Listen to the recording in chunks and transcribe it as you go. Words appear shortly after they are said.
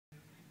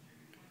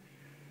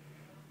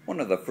One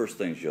of the first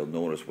things you'll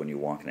notice when you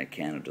walk into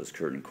Canada's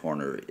Curtain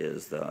Corner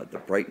is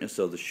the brightness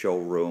of the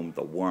showroom,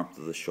 the warmth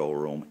of the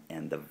showroom,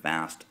 and the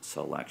vast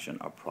selection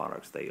of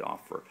products they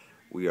offer.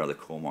 We are the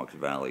Comox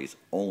Valley's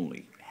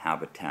only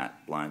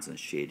habitat blinds and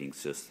shading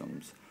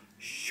systems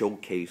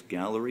showcase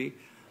gallery.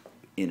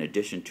 In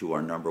addition to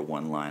our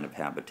 #1 line of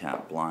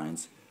habitat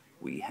blinds,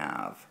 we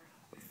have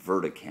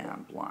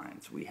Verticam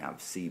blinds, we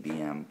have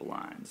CBM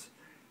blinds,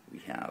 we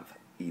have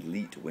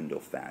Elite window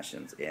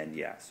fashions, and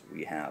yes,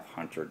 we have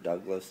Hunter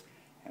Douglas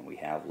and we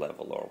have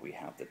Levelor. We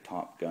have the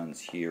top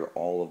guns here,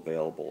 all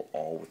available,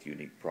 all with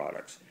unique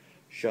products.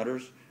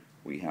 Shutters,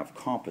 we have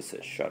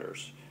composite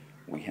shutters.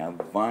 We have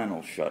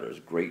vinyl shutters,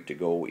 great to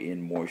go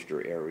in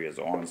moisture areas,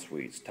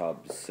 en-suites,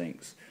 tubs,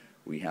 sinks.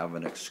 We have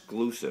an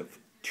exclusive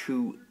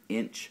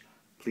 2-inch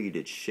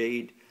pleated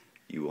shade.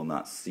 You will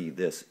not see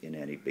this in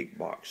any big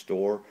box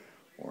store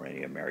or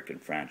any American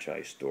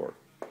franchise store.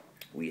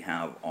 We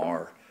have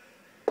our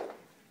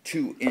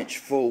 2-inch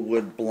full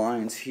wood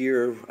blinds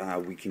here.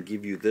 We can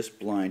give you this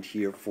blind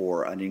here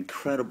for an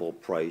incredible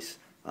price.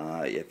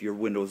 If your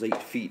window is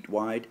 8 feet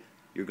wide,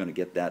 you're going to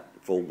get that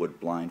full wood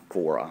blind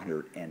for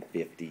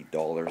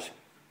 $150.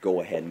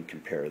 Go ahead and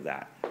compare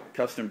that.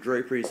 Custom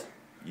draperies,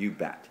 you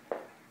bet.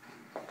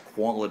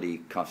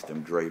 Quality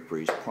custom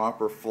draperies,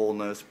 proper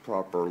fullness,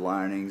 proper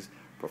linings,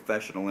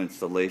 professional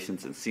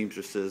installations, and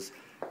seamstresses.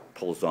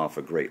 Pulls off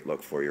a great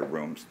look for your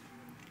rooms.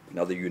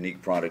 Another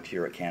unique product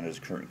here at Canada's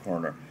Curtain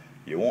Corner.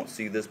 You won't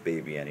see this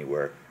baby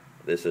anywhere.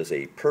 This is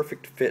a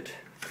perfect fit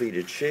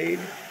pleated shade,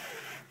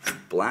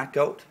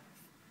 blackout,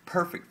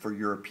 perfect for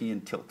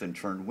European tilt and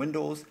turn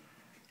windows,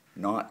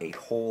 not a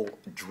hole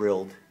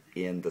drilled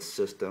in the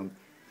system.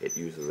 It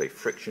uses a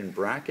friction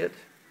bracket.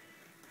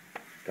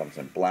 Comes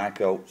in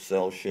blackout,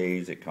 cell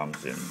shades, it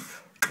comes in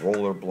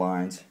roller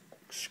blinds.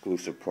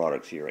 Exclusive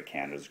products here at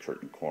Canada's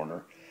Curtain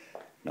Corner.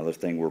 Another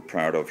thing we're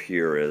proud of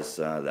here is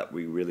that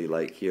we really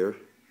like here,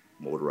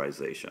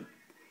 motorization.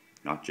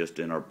 Not just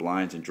in our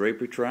blinds and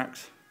drapery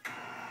tracks,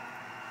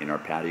 in our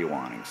patio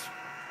awnings.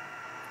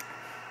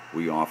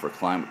 We offer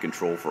climate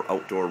control for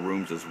outdoor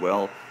rooms as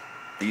well.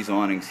 These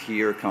awnings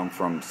here come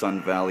from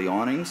Sun Valley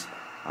Awnings.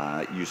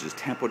 Uses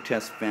Tempo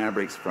Test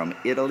fabrics from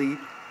Italy.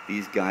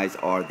 These guys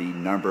are the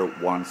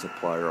 #1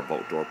 supplier of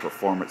outdoor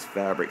performance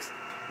fabrics.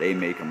 They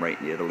make them right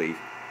in Italy.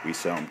 We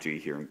sell them to you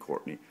here in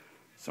Courtenay.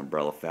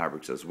 Umbrella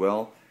fabrics as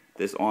well.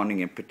 This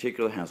awning in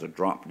particular has a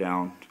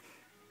drop-down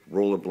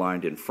roller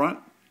blind in front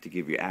to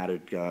give you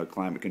added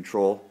climate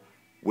control.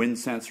 Wind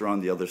sensor on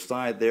the other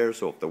side there,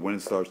 so if the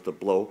wind starts to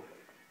blow,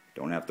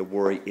 don't have to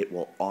worry, it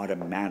will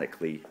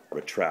automatically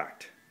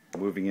retract.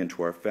 Moving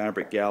into our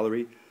fabric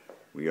gallery,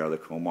 we are the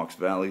Comox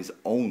Valley's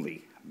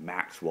only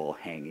Maxwell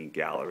hanging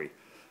gallery.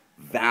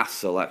 Vast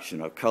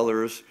selection of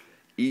colors,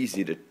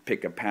 easy to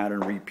pick a pattern,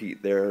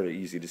 repeat there,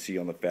 easy to see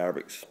on the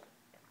fabrics.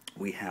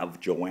 We have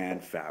Joanne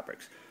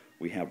fabrics,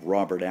 we have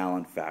Robert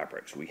Allen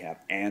fabrics, we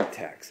have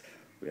Antex,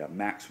 we have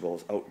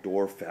Maxwell's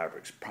outdoor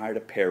fabrics, Pride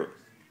of Paris,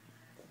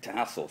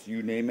 tassels,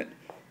 you name it,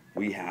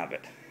 we have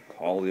it.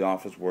 All the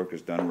office work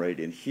is done right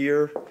in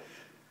here.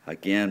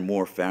 Again,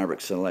 more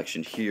fabric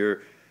selection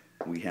here.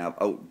 We have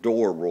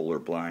outdoor roller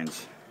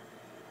blinds.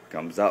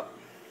 Comes up,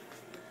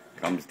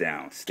 comes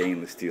down.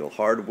 Stainless steel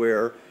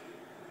hardware.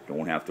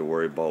 Don't have to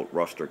worry about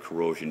rust or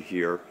corrosion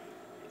here.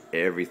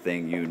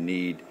 Everything you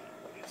need.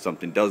 If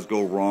something does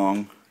go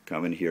wrong,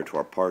 come in here to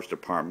our parts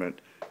department.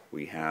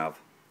 We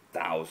have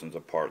thousands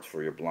of parts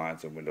for your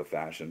blinds and window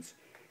fashions.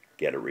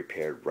 Get it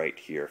repaired right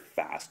here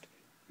fast.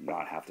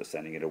 Not have to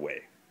sending it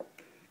away.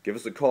 Give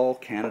us a call,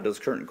 Canada's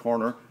Curtain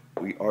Corner.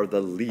 We are the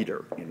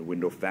leader in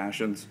window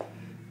fashions.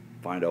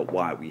 Find out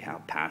why we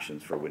have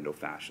passions for window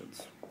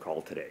fashions.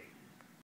 Call today.